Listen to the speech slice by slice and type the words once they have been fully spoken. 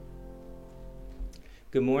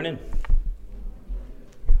Good morning.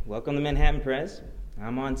 Welcome to Manhattan Pres.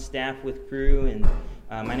 I'm on staff with Crew, and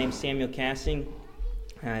my name's Samuel Cassing.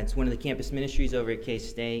 It's one of the campus ministries over at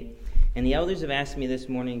K-State. And the elders have asked me this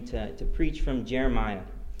morning to preach from Jeremiah.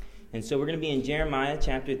 And so we're going to be in Jeremiah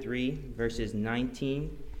chapter 3, verses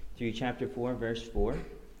 19 through chapter 4, verse 4.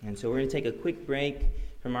 And so we're going to take a quick break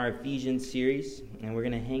from our Ephesians series, and we're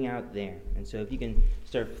going to hang out there. And so if you can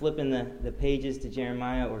start flipping the pages to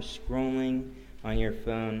Jeremiah or scrolling on your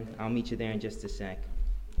phone, I'll meet you there in just a sec.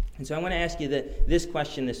 And so I want to ask you this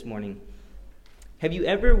question this morning. Have you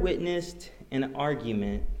ever witnessed an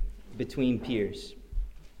argument between peers?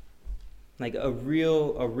 Like a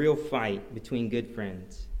real fight between good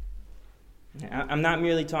friends? I'm not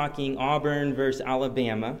merely talking Auburn versus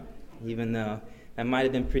Alabama, even though that might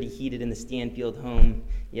have been pretty heated in the Stanfield home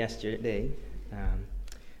yesterday.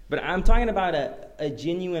 But I'm talking about a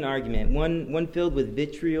genuine argument, one filled with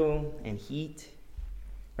vitriol and heat,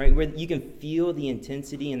 right? Where you can feel the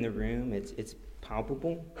intensity in the room. It's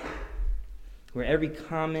palpable. Where every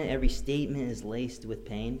comment, every statement is laced with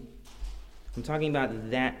pain. I'm talking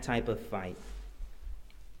about that type of fight.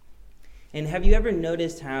 And have you ever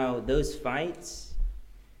noticed how those fights,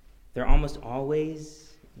 they're almost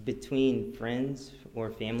always between friends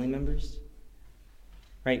or family members?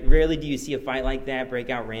 Right? Rarely do you see a fight like that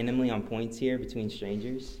break out randomly on points here between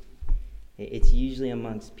strangers. It's usually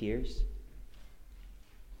amongst peers.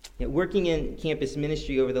 Working in campus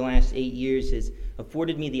ministry over the last 8 years has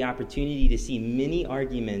afforded me the opportunity to see many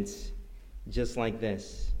arguments just like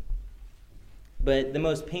this. But the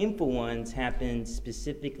most painful ones happen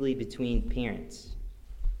specifically between parents,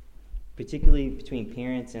 particularly between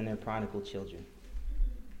parents and their prodigal children.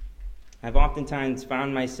 I've oftentimes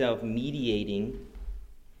found myself mediating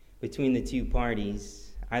between the two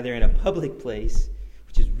parties, either in a public place,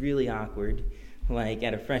 which is really awkward, like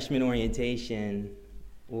at a freshman orientation,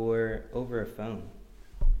 or over a phone.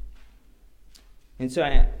 And so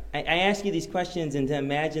I ask you these questions and to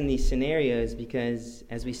imagine these scenarios because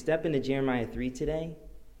as we step into Jeremiah 3 today,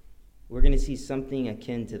 we're going to see something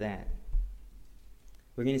akin to that.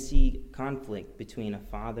 We're going to see conflict between a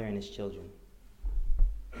father and his children.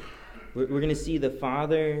 We're going to see the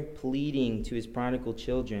father pleading to his prodigal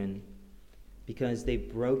children because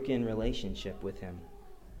they've broken relationship with him.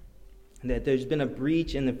 That there's been a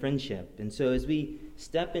breach in the friendship. And so as we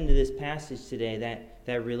step into this passage today,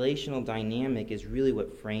 that relational dynamic is really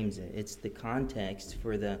what frames it. It's the context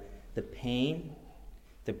for the pain,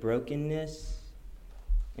 the brokenness,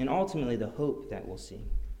 and ultimately the hope that we'll see.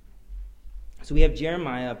 So we have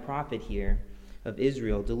Jeremiah, a prophet here of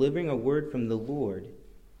Israel, delivering a word from the Lord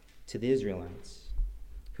to the Israelites,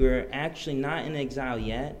 who are actually not in exile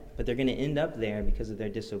yet, but they're going to end up there because of their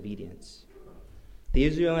disobedience. The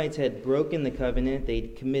Israelites had broken the covenant,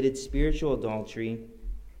 they'd committed spiritual adultery,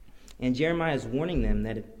 and Jeremiah is warning them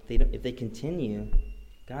that if they continue,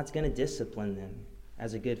 God's going to discipline them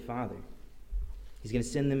as a good father. He's going to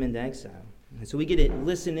send them into exile. And so we get to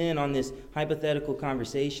listen in on this hypothetical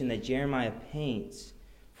conversation that Jeremiah paints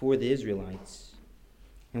for the Israelites.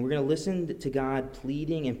 And we're going to listen to God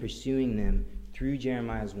pleading and pursuing them through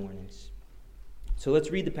Jeremiah's warnings. So let's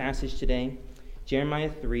read the passage today. Jeremiah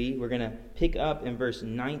 3, we're going to pick up in verse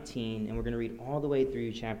 19, and we're going to read all the way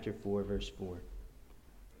through chapter 4, verse 4.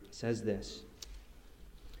 It says this: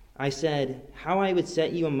 I said, how I would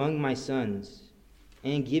set you among my sons,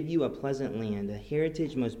 and give you a pleasant land, a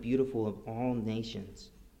heritage most beautiful of all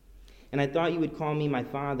nations. And I thought you would call me my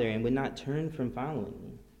father, and would not turn from following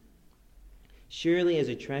me. Surely as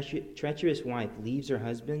a treacherous wife leaves her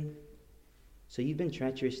husband, so you've been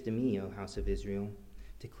treacherous to me, O house of Israel,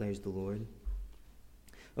 declares the Lord.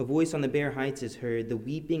 A voice on the bare heights is heard, the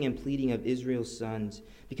weeping and pleading of Israel's sons,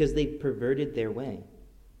 because they've perverted their way.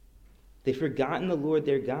 They've forgotten the Lord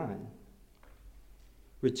their God.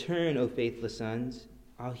 Return, O faithless sons,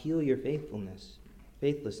 I'll heal your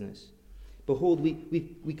faithlessness. Behold,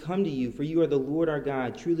 we come to you, for you are the Lord our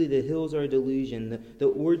God. Truly the hills are a delusion, the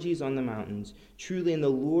orgies on the mountains. Truly in the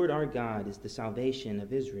Lord our God is the salvation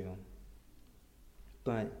of Israel.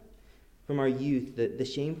 But from our youth, the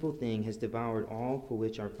shameful thing has devoured all for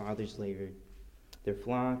which our fathers labored, their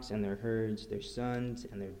flocks and their herds, their sons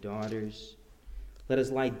and their daughters. Let us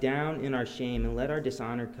lie down in our shame, and let our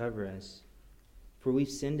dishonor cover us, for we've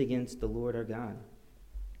sinned against the Lord our God,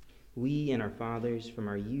 we and our fathers from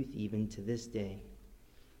our youth even to this day,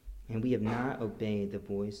 and we have not obeyed the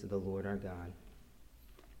voice of the Lord our God.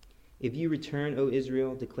 If you return, O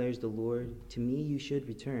Israel, declares the Lord, to me you should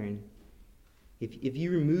return. If you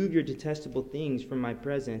remove your detestable things from my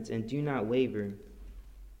presence and do not waver,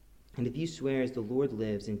 and if you swear as the Lord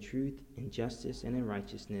lives in truth, in justice, and in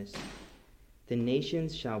righteousness, The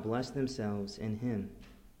nations shall bless themselves in him,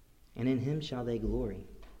 and in him shall they glory.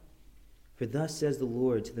 For thus says the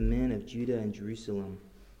Lord to the men of Judah and Jerusalem,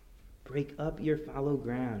 break up your fallow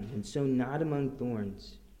ground, and sow not among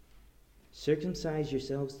thorns. Circumcise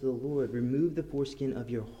yourselves to the Lord. Remove the foreskin of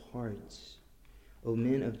your hearts, O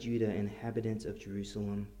men of Judah, inhabitants of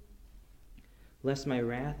Jerusalem. Lest my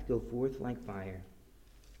wrath go forth like fire,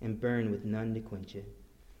 and burn with none to quench it,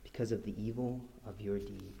 because of the evil of your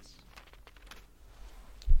deeds.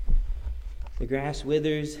 The grass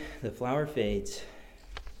withers, the flower fades.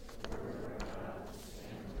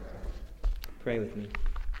 Pray with me.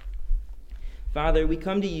 Father, we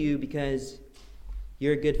come to you because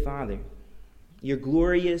you're a good Father. You're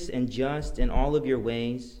glorious and just in all of your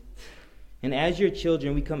ways. And as your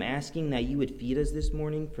children, we come asking that you would feed us this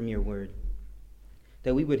morning from your word,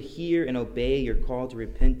 that we would hear and obey your call to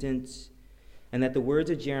repentance, and that the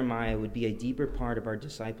words of Jeremiah would be a deeper part of our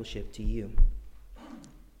discipleship to you.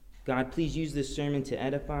 God, please use this sermon to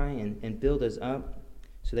edify and build us up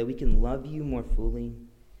so that we can love you more fully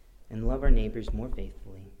and love our neighbors more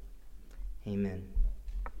faithfully. Amen.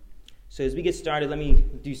 So as we get started, let me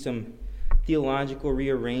do some theological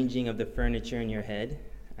rearranging of the furniture in your head.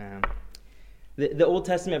 The Old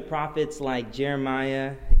Testament prophets like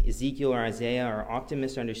Jeremiah, Ezekiel, or Isaiah are often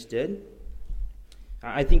misunderstood.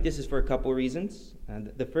 I think this is for a couple reasons.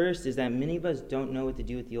 The first is that many of us don't know what to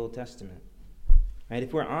do with the Old Testament. Right?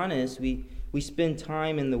 If we're honest, we spend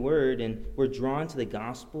time in the Word and we're drawn to the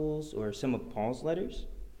Gospels or some of Paul's letters.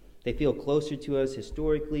 They feel closer to us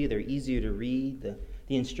historically. They're easier to read.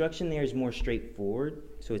 The instruction there is more straightforward,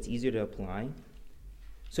 so it's easier to apply.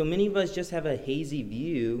 So many of us just have a hazy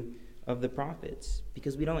view of the prophets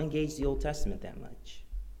because we don't engage the Old Testament that much.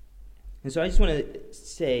 And so I just want to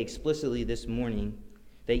say explicitly this morning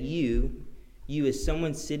that you as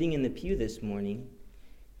someone sitting in the pew this morning,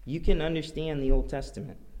 you can understand the Old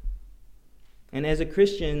Testament. And as a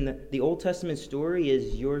Christian, the Old Testament story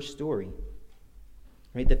is your story.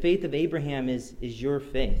 Right? The faith of Abraham is your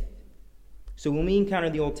faith. So when we encounter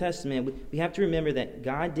the Old Testament, we have to remember that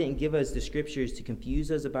God didn't give us the scriptures to confuse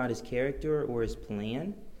us about his character or his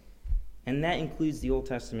plan. And that includes the Old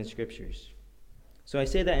Testament scriptures. So I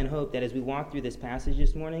say that in hope that as we walk through this passage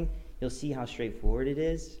this morning, you'll see how straightforward it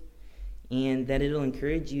is, and that it'll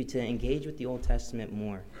encourage you to engage with the Old Testament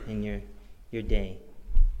more in your day.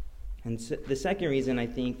 And so the second reason I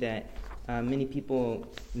think that many people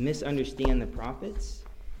misunderstand the prophets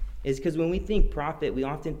is because when we think prophet, we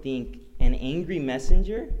often think an angry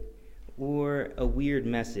messenger or a weird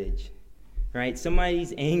message. Right?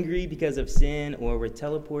 Somebody's angry because of sin, or we're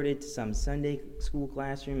teleported to some Sunday school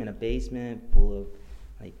classroom in a basement full of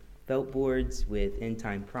felt boards with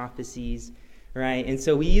end-time prophecies. Right? And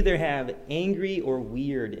so we either have angry or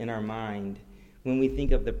weird in our mind when we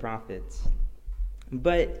think of the prophets.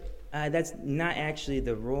 But that's not actually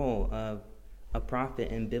the role of a prophet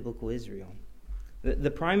in biblical Israel.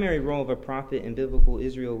 The primary role of a prophet in biblical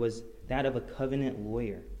Israel was that of a covenant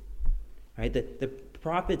lawyer. Right? The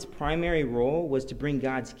prophet's primary role was to bring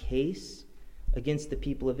God's case against the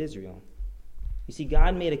people of Israel. You see,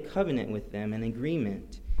 God made a covenant with them, an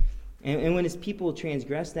agreement. And when his people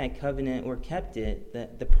transgressed that covenant or kept it,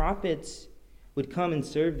 the prophets would come and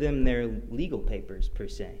serve them their legal papers, per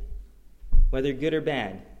se, whether good or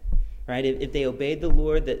bad. Right? If they obeyed the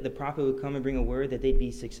Lord, the prophet would come and bring a word that they'd be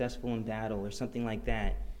successful in battle or something like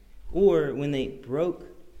that. Or when they broke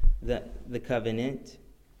the covenant,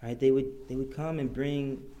 right, they would come and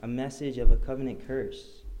bring a message of a covenant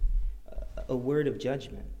curse, a word of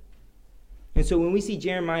judgment. And so when we see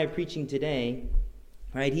Jeremiah preaching today,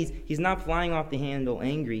 right, he's not flying off the handle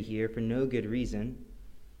angry here for no good reason.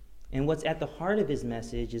 And what's at the heart of his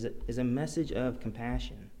message is a message of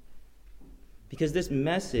compassion. Because this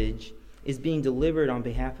message is being delivered on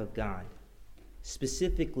behalf of God,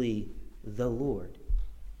 specifically the Lord.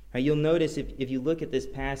 Right, you'll notice if you look at this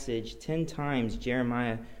passage, 10 times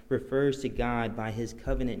Jeremiah refers to God by his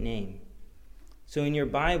covenant name. So in your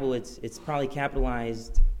Bible, it's probably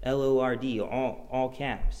capitalized L-O-R-D, all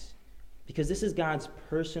caps, because this is God's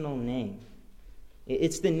personal name.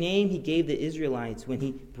 It's the name he gave the Israelites when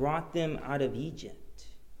he brought them out of Egypt.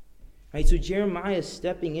 Right, so Jeremiah is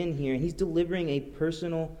stepping in here, and he's delivering a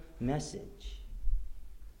personal message.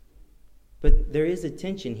 But there is a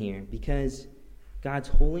tension here, because God's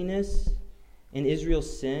holiness and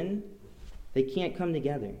Israel's sin, they can't come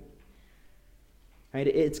together. Right?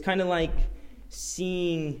 It's kind of like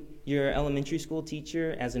seeing your elementary school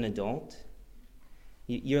teacher as an adult.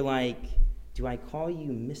 You're like, do I call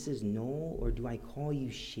you Mrs. Knoll or do I call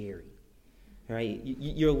you Sherry? Right?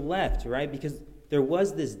 You're left, right? Because there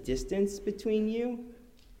was this distance between you,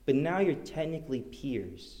 but now you're technically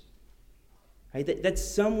peers. Right? That's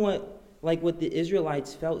somewhat like what the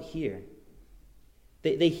Israelites felt here.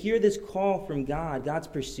 They hear this call from God. God's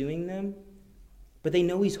pursuing them, but they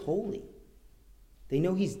know he's holy. They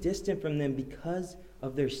know he's distant from them because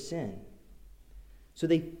of their sin. So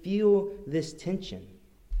they feel this tension.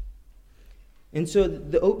 And so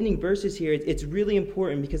the opening verses here, it's really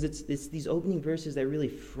important because it's these opening verses that really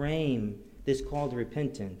frame this call to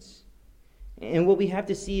repentance. And what we have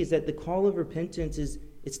to see is that the call of repentance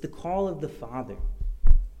it's the call of the Father.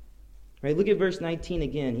 Right? Look at verse 19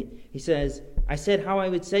 again. He says, I said how I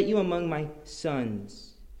would set you among my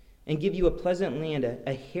sons and give you a pleasant land,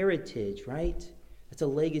 a heritage, right? That's a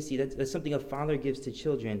legacy. That's something a father gives to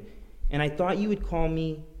children. And I thought you would call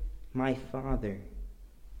me my Father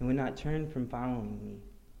and would not turn from following me.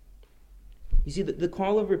 You see, the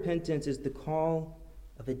call of repentance is the call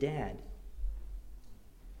of a dad.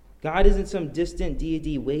 God isn't some distant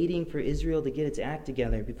deity waiting for Israel to get its act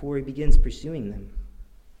together before he begins pursuing them.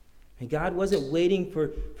 And God wasn't waiting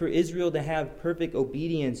for Israel to have perfect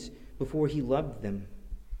obedience before he loved them.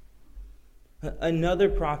 Another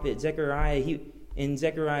prophet, Zechariah, in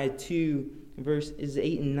Zechariah 2, verses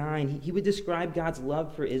 8 and 9, he would describe God's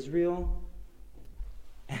love for Israel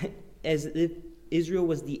as if Israel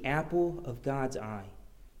was the apple of God's eye.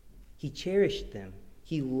 He cherished them.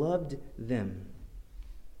 He loved them.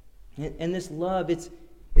 And this love, it's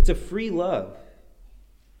a free love.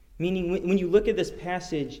 Meaning, when you look at this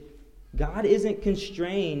passage, God isn't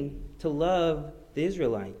constrained to love the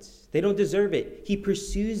Israelites. They don't deserve it. He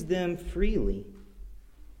pursues them freely.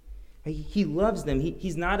 He loves them.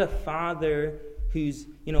 He's not a father who's,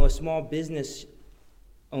 a small business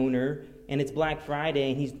owner and it's Black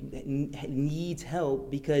Friday and he needs help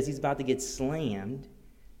because he's about to get slammed.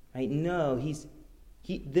 Right? No,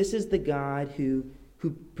 this is the God who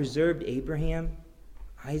preserved Abraham,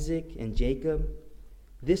 Isaac, and Jacob.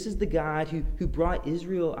 This is the God who brought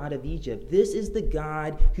Israel out of Egypt. This is the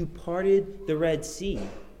God who parted the Red Sea.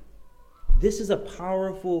 This is a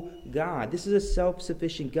powerful God. This is a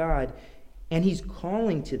self-sufficient God. And he's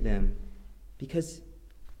calling to them because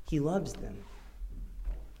he loves them.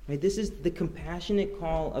 Right? This is the compassionate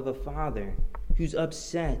call of a father who's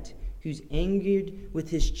upset, who's angered with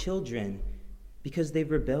his children because they've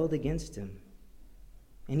rebelled against him.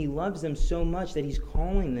 And he loves them so much that he's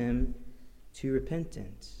calling them to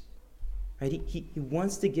repentance. Right? He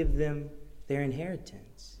wants to give them their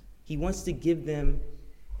inheritance. He wants to give them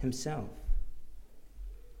himself.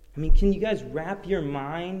 I mean, can you guys wrap your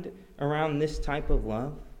mind around this type of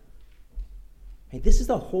love? Right? This is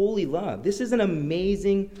a holy love. This is an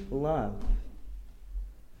amazing love.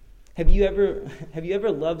 Have you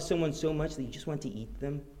ever loved someone so much that you just want to eat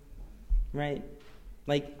them? Right?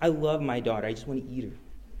 Like, I love my daughter. I just want to eat her.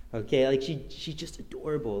 Okay, like she's just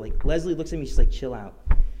adorable. Like Leslie looks at me, she's like, chill out.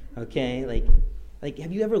 Okay, like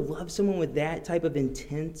have you ever loved someone with that type of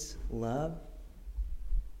intense love?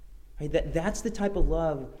 Right, that's the type of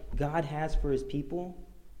love God has for his people,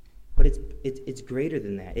 but it's greater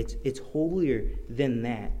than that. It's holier than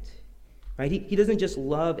that. Right? He doesn't just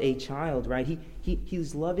love a child, right?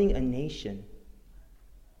 He's loving a nation.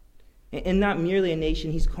 And not merely a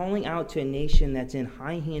nation, he's calling out to a nation that's in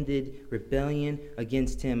high-handed rebellion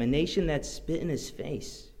against him, a nation that's spit in his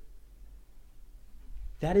face.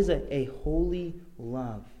 That is a holy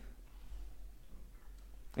love.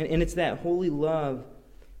 And it's that holy love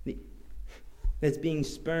that's being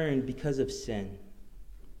spurned because of sin.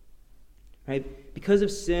 Right? Because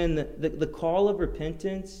of sin, the call of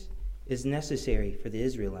repentance is necessary for the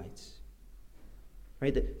Israelites.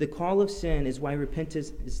 Right? The call of sin is why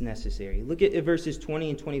repentance is necessary. Look at verses 20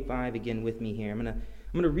 and 25 again with me here. I'm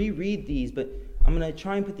going to reread these, but I'm going to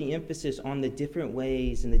try and put the emphasis on the different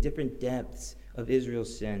ways and the different depths of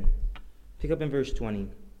Israel's sin. Pick up in verse 20.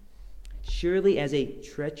 Surely as a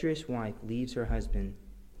treacherous wife leaves her husband,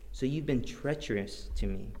 so you've been treacherous to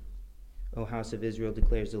me, O house of Israel,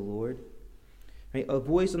 declares the Lord. Right? A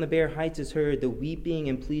voice on the bare heights is heard, the weeping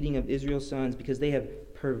and pleading of Israel's sons, because they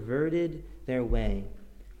have perverted their way.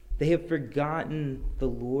 They have forgotten the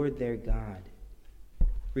Lord their God.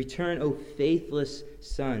 Return, O faithless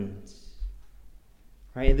sons.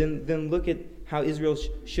 Right? And then look at how Israel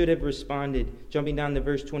should have responded, jumping down to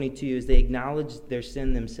verse 22, as they acknowledged their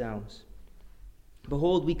sin themselves.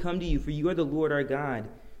 Behold, we come to you, for you are the Lord our God.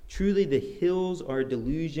 Truly the hills are a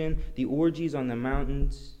delusion, the orgies on the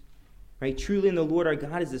mountains. Right? Truly in the Lord our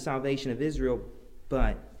God is the salvation of Israel,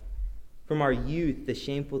 but from our youth the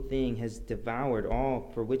shameful thing has devoured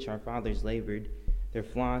all for which our fathers labored, their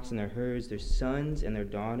flocks and their herds, their sons and their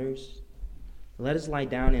daughters. Let us lie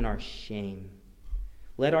down in our shame.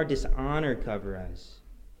 Let our dishonor cover us.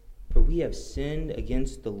 For we have sinned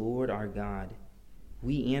against the Lord our God,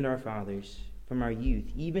 we and our fathers, from our youth,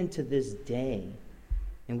 even to this day,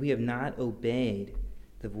 and we have not obeyed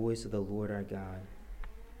the voice of the Lord our God.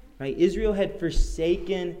 Right? Israel had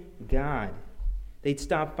forsaken God. They'd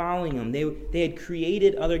stopped following him. They had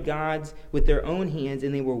created other gods with their own hands,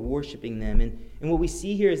 and they were worshiping them. And what we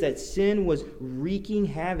see here is that sin was wreaking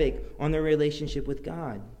havoc on their relationship with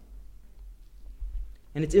God.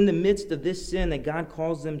 And it's in the midst of this sin that God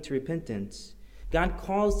calls them to repentance. God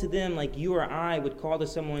calls to them like you or I would call to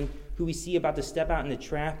someone who we see about to step out into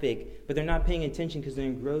traffic, but they're not paying attention because they're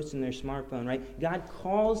engrossed in their smartphone, right? God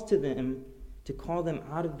calls to them to call them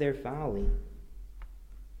out of their folly.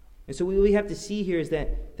 And so what we have to see here is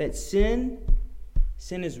that sin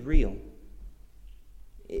is real.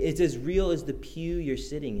 It's as real as the pew you're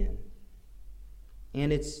sitting in.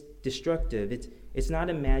 And it's destructive. It's not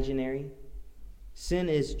imaginary. Sin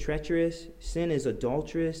is treacherous. Sin is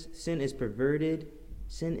adulterous. Sin is perverted.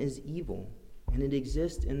 Sin is evil. And it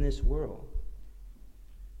exists in this world.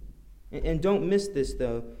 And don't miss this,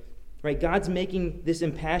 though. Right? God's making this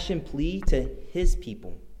impassioned plea to his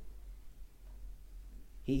people.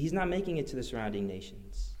 He's not making it to the surrounding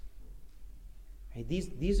nations. Right?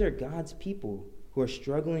 These are God's people who are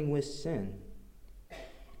struggling with sin.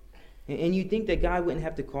 And you think that God wouldn't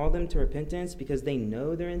have to call them to repentance because they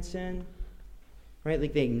know they're in sin? Right?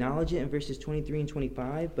 Like they acknowledge it in verses 23 and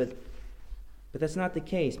 25, but that's not the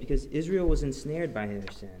case because Israel was ensnared by their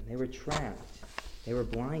sin. They were trapped. They were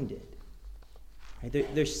blinded.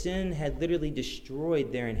 Right? Their sin had literally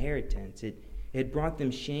destroyed their inheritance. It had brought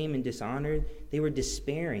them shame and dishonor. They were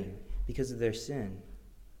despairing because of their sin.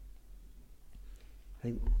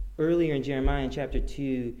 Earlier in Jeremiah in chapter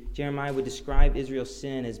 2, Jeremiah would describe Israel's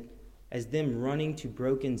sin as them running to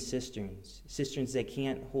broken cisterns that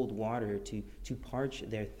can't hold water to parch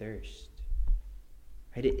their thirst.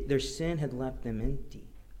 Right? Their sin had left them empty.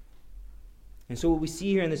 And so what we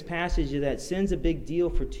see here in this passage is that sin's a big deal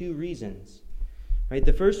for two reasons. Right?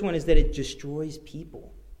 The first one is that it destroys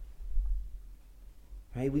people.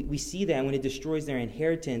 Right? We see that when it destroys their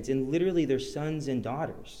inheritance and literally their sons and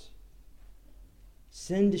daughters.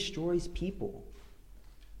 Sin destroys people.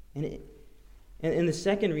 And the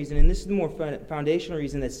second reason, and this is the more foundational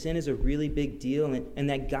reason that sin is a really big deal and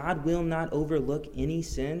that God will not overlook any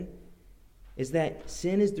sin, is that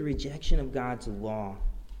sin is the rejection of God's law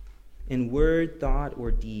in word, thought,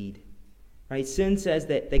 or deed. Right? Sin says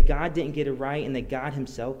that God didn't get it right and that God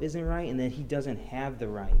himself isn't right and that he doesn't have the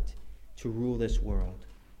right to rule this world.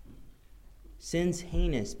 Sin's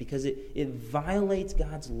heinous because it violates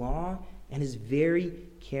God's law and his very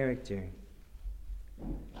character.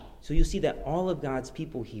 So you'll see that all of God's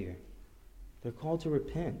people here, they're called to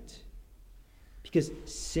repent. Because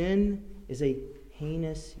sin is a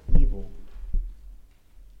heinous evil.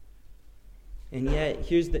 And yet,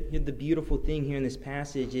 here's the beautiful thing here in this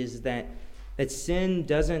passage is that sin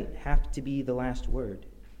doesn't have to be the last word.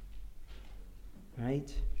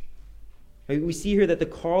 Right? We see here that the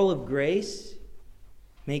call of grace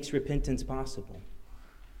makes repentance possible.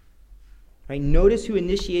 Right? Notice who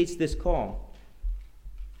initiates this call.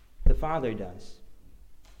 The Father does.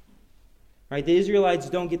 Right? The Israelites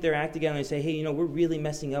don't get their act together and say, hey, we're really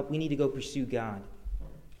messing up. We need to go pursue God.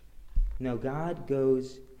 No, God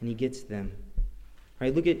goes and he gets them.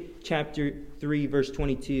 Right? Look at chapter 3, verse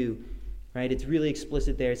 22. Right? It's really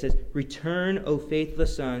explicit there. It says, return, O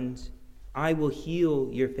faithless sons, I will heal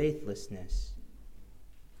your faithlessness.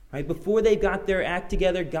 Right? Before they got their act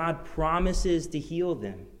together, God promises to heal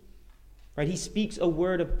them. Right? He speaks a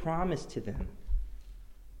word of promise to them.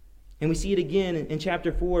 And we see it again in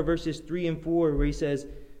chapter 4, verses 3 and 4, where he says,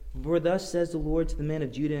 for thus says the Lord to the men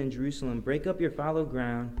of Judah and Jerusalem, break up your fallow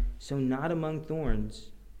ground, sow not among thorns.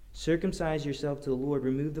 Circumcise yourself to the Lord,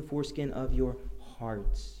 remove the foreskin of your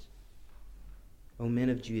hearts. O men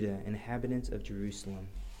of Judah, inhabitants of Jerusalem.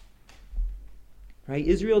 Right?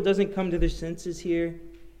 Israel doesn't come to their senses here.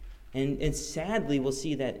 And sadly, we'll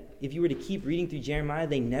see that if you were to keep reading through Jeremiah,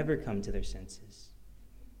 they never come to their senses.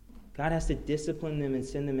 God has to discipline them and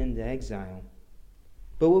send them into exile.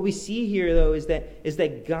 But what we see here, though, is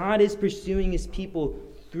that God is pursuing his people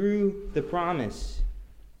through the promise.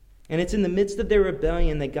 And it's in the midst of their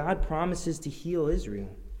rebellion that God promises to heal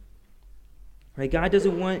Israel. Right? God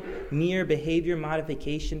doesn't want mere behavior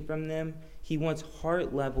modification from them. He wants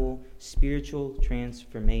heart-level spiritual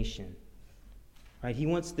transformation. Right? He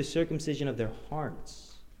wants the circumcision of their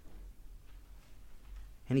hearts.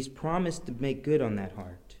 And he's promised to make good on that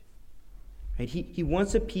heart. Right? He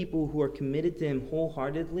wants a people who are committed to him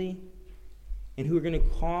wholeheartedly and who are going to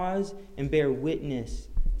cause and bear witness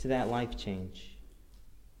to that life change.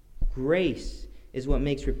 Grace is what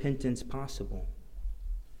makes repentance possible.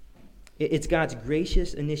 It's God's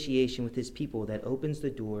gracious initiation with his people that opens the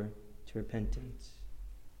door to repentance.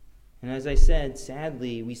 And as I said,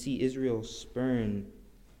 sadly, we see Israel spurn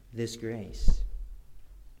this grace.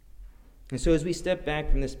 And so as we step back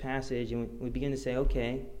from this passage and we begin to say,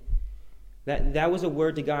 okay, that was a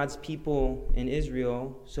word to God's people in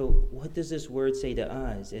Israel. So what does this word say to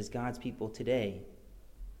us as God's people today,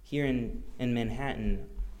 here in Manhattan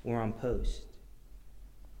or on post?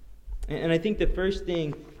 And I think the first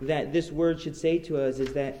thing that this word should say to us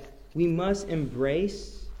is that we must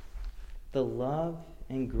embrace the love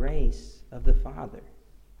and grace of the Father.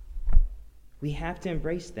 We have to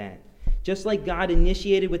embrace that. Just like God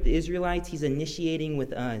initiated with the Israelites, he's initiating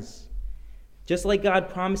with us. Just like God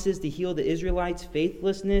promises to heal the Israelites'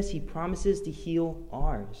 faithlessness, he promises to heal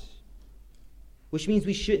ours. Which means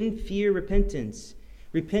we shouldn't fear repentance.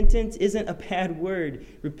 Repentance isn't a bad word.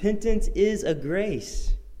 Repentance is a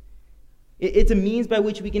grace. It's a means by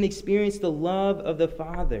which we can experience the love of the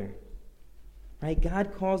Father. Right?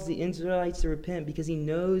 God calls the Israelites to repent because he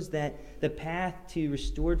knows that the path to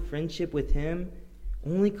restored friendship with him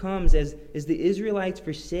only comes as the Israelites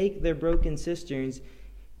forsake their broken cisterns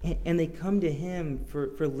and they come to him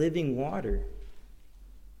for living water.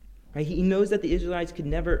 Right? He knows that the Israelites could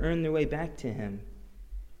never earn their way back to him.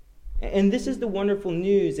 And this is the wonderful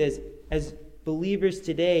news as believers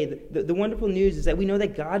today. The wonderful news is that we know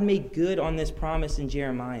that God made good on this promise in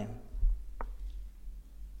Jeremiah.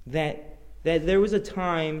 That there was a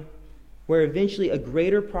time where eventually a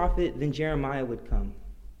greater prophet than Jeremiah would come.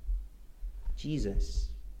 Jesus.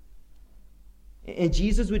 And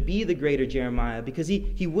Jesus would be the greater Jeremiah because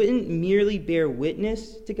he wouldn't merely bear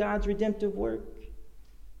witness to God's redemptive work.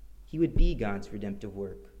 He would be God's redemptive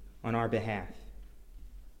work on our behalf.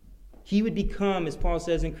 He would become, as Paul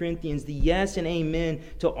says in Corinthians, the yes and amen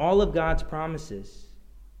to all of God's promises.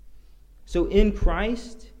 So in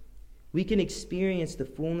Christ, we can experience the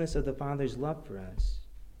fullness of the Father's love for us.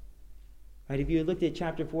 Right? If you looked at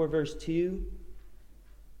chapter 4, verse 2,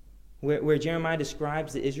 where Jeremiah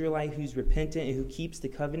describes the Israelite who's repentant and who keeps the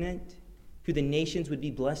covenant, who the nations would be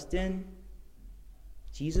blessed in,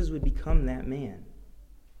 Jesus would become that man.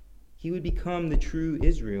 He would become the true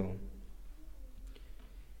Israel.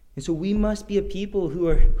 And so we must be a people who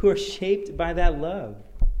are shaped by that love.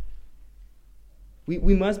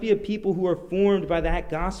 We must be a people who are formed by that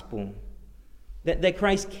gospel. That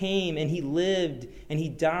Christ came and he lived and he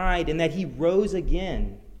died and that he rose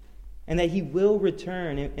again and that he will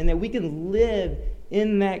return and that we can live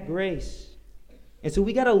in that grace. And so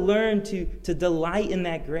we got to learn to delight in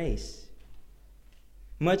that grace.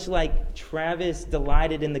 Much like Travis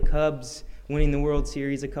delighted in the Cubs winning the World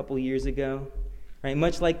Series a couple years ago. Right?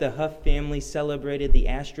 Much like the Huff family celebrated the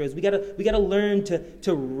Astros, we gotta learn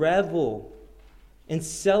to revel and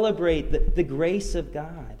celebrate the grace of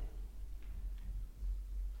God.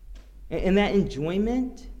 And that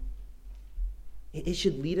enjoyment, it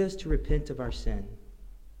should lead us to repent of our sin.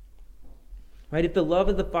 Right? If the love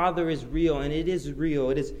of the Father is real, and it is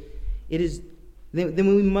real, then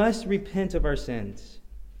we must repent of our sins.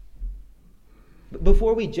 But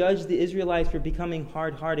before we judge the Israelites for becoming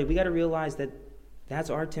hard-hearted, we got to realize that that's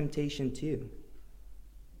our temptation too.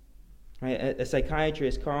 Right? A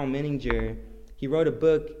psychiatrist, Carl Menninger, he wrote a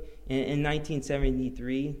book in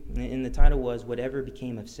 1973, and the title was Whatever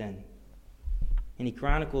Became of Sin. And he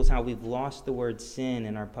chronicles how we've lost the word sin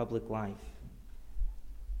in our public life.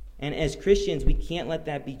 And as Christians, we can't let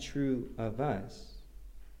that be true of us.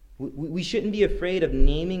 We shouldn't be afraid of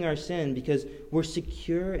naming our sin because we're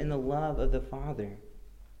secure in the love of the Father.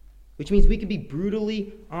 Which means we can be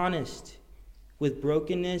brutally honest with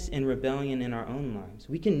brokenness and rebellion in our own lives.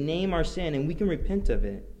 We can name our sin and we can repent of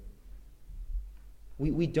it.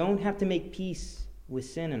 We don't have to make peace with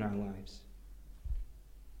sin in our lives.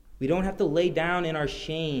 We don't have to lay down in our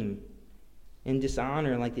shame and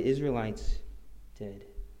dishonor like the Israelites did.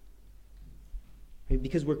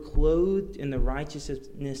 Because we're clothed in the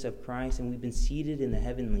righteousness of Christ and we've been seated in the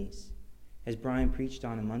heavenlies, as Brian preached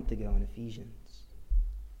on a month ago in Ephesians.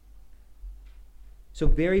 So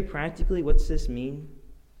very practically, what's this mean?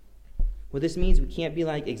 Well, this means we can't be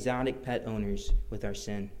like exotic pet owners with our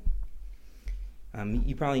sin.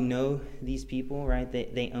 You probably know these people, right?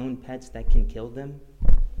 They own pets that can kill them,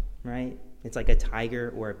 right? It's like a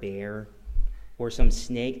tiger or a bear or some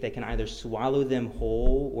snake that can either swallow them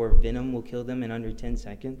whole or venom will kill them in under 10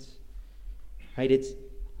 seconds, right?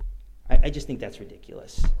 I just think that's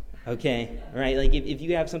ridiculous. Okay, right? Like if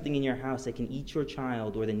you have something in your house that can eat your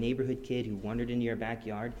child or the neighborhood kid who wandered into your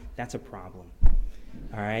backyard, that's a problem.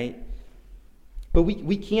 All right? But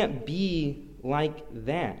we can't be like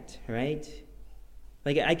that, right?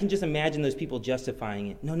 Like, I can just imagine those people justifying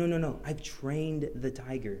it. No. I've trained the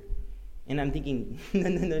tiger. And I'm thinking,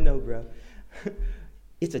 no, bro.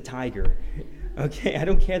 It's a tiger. Okay? I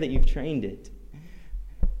don't care that you've trained it.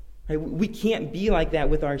 Right? We can't be like that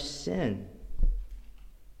with our sin.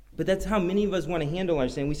 But that's how many of us want to handle our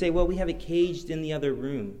sin. We say, well, we have it caged in the other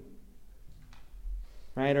room.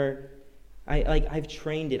 Right? Or, I've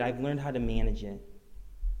trained it. I've learned how to manage it.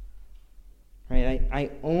 Right?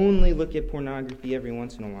 I only look at pornography every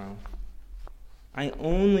once in a while. I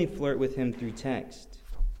only flirt with him through text.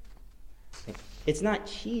 It's not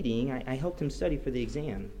cheating. I helped him study for the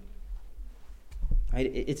exam. Right?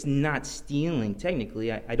 It's not stealing,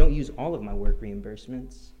 technically. I don't use all of my work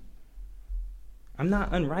reimbursements. I'm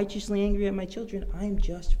not unrighteously angry at my children. I'm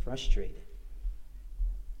just frustrated.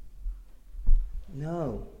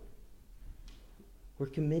 No. We're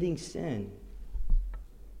committing sin.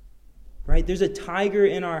 Right? There's a tiger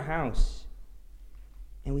in our house,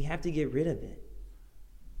 and we have to get rid of it.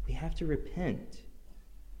 We have to repent.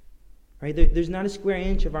 Right? There's not a square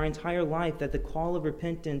inch of our entire life that the call of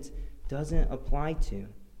repentance doesn't apply to.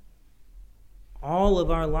 All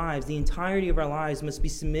of our lives, the entirety of our lives, must be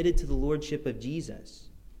submitted to the lordship of Jesus.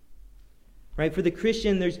 Right? For the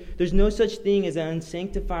Christian, there's no such thing as an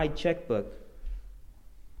unsanctified checkbook.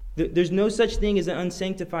 There's no such thing as an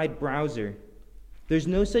unsanctified browser. There's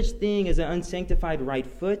no such thing as an unsanctified right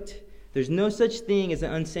foot. There's no such thing as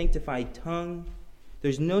an unsanctified tongue.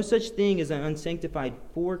 There's no such thing as an unsanctified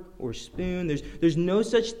fork or spoon. There's no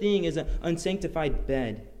such thing as an unsanctified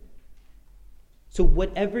bed. So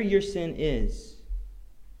whatever your sin is,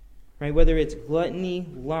 right, whether it's gluttony,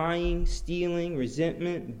 lying, stealing,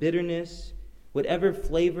 resentment, bitterness, whatever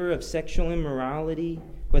flavor of sexual immorality,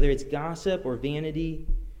 whether it's gossip or vanity,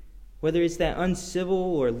 whether it's that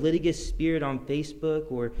uncivil or litigious spirit on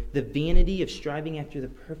Facebook or the vanity of striving after the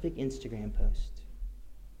perfect Instagram post.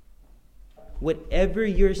 Whatever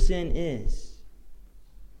your sin is,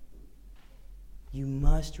 you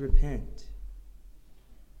must repent.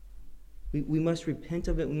 We must repent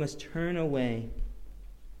of it. We must turn away.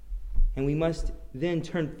 And we must then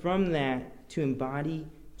turn from that to embody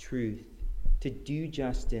truth, to do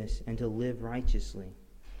justice, and to live righteously.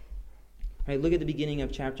 Right, look at the beginning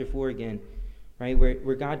of chapter 4 again, right,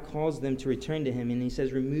 where God calls them to return to him, and he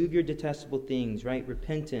says, remove your detestable things, right,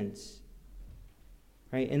 repentance.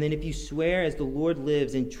 Right, and then if you swear as the Lord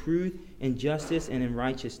lives in truth and justice and in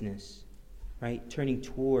righteousness, right, turning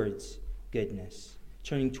towards goodness,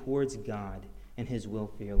 turning towards God and his will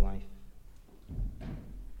for your life.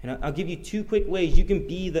 And I'll give you 2 quick ways you can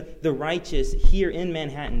be the righteous here in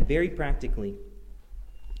Manhattan, very practically.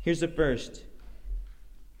 Here's the first.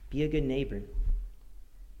 Be a good neighbor.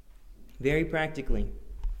 Very practically.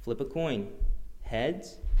 Flip a coin.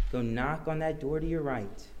 Heads, go knock on that door to your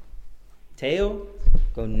right. Tail,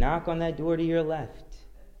 go knock on that door to your left.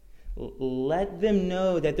 Let them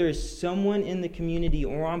know that there is someone in the community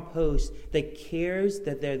or on post that cares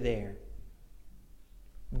that they're there.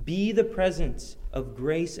 Be the presence of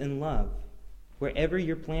grace and love wherever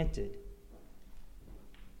you're planted.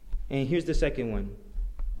 And here's the second one.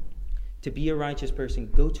 To be a righteous person,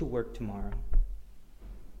 go to work tomorrow.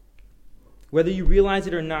 Whether you realize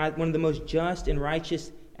it or not, one of the most just and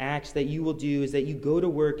righteous acts that you will do is that you go to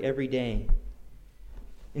work every day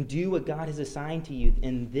and do what God has assigned to you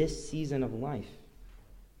in this season of life.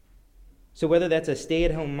 So whether that's a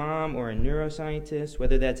stay-at-home mom or a neuroscientist,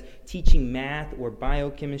 whether that's teaching math or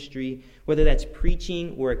biochemistry, whether that's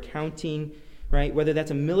preaching or accounting, right? Whether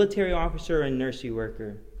that's a military officer or a nursery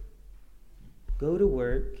worker, go to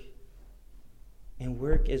work and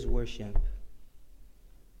work as worship.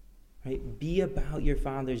 Right? Be about your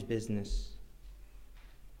Father's business.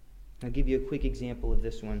 I'll give you a quick example of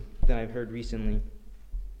this one that I've heard recently.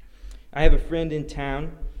 I have a friend in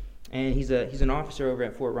town, and he's an officer over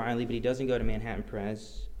at Fort Riley, but he doesn't go to Manhattan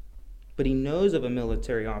Pres. But he knows of a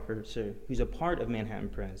military officer who's a part of Manhattan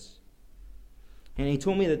Pres. And he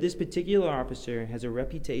told me that this particular officer has a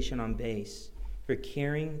reputation on base for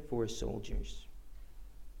caring for his soldiers.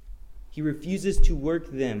 He refuses to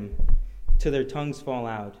work them till their tongues fall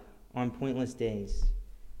out on pointless days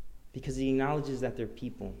because he acknowledges that they're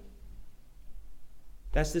people.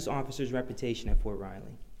 That's this officer's reputation at Fort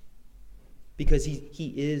Riley. Because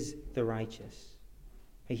he is the righteous.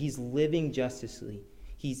 He's living justly.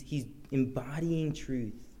 He's embodying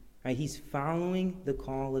truth. Right? He's following the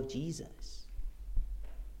call of Jesus.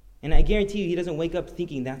 And I guarantee you, he doesn't wake up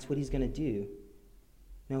thinking that's what he's going to do.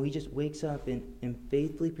 No, he just wakes up and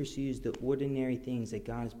faithfully pursues the ordinary things that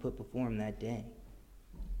God has put before him that day.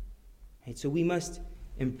 Right? So we must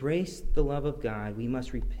embrace the love of God. We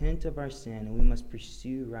must repent of our sin, and we must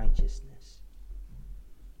pursue righteousness.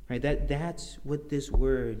 Right? That's what this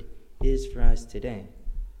word is for us today.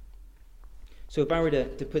 So if I were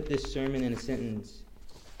to put this sermon in a sentence,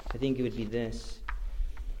 I think it would be this.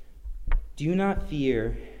 Do not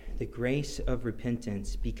fear the grace of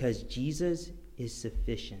repentance, because Jesus is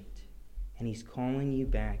sufficient, and he's calling you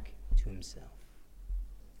back to himself.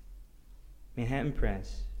 Manhattan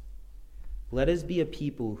Press, let us be a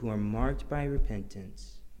people who are marked by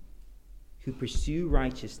repentance, who pursue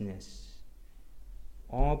righteousness,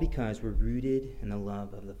 all because we're rooted in the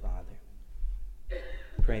love of the Father.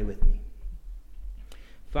 Pray with me.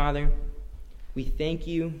 Father, we thank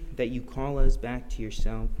you that you call us back to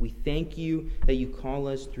yourself. We thank you that you call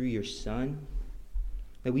us through your Son,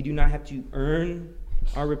 that we do not have to earn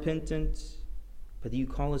our repentance, but that you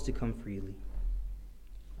call us to come freely.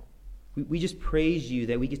 We just praise you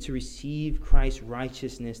that we get to receive Christ's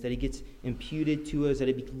righteousness, that it gets imputed to us, that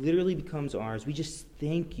it literally becomes ours. We just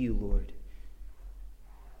thank you, Lord.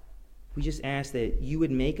 We just ask that you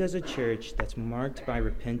would make us a church that's marked by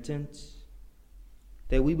repentance,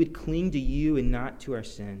 that we would cling to you and not to our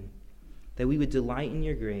sin, that we would delight in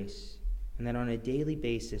your grace, and that on a daily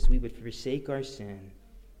basis we would forsake our sin,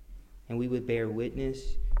 and we would bear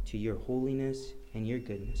witness to your holiness and your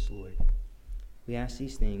goodness, Lord. We ask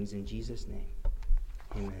these things in Jesus' name.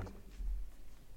 Amen.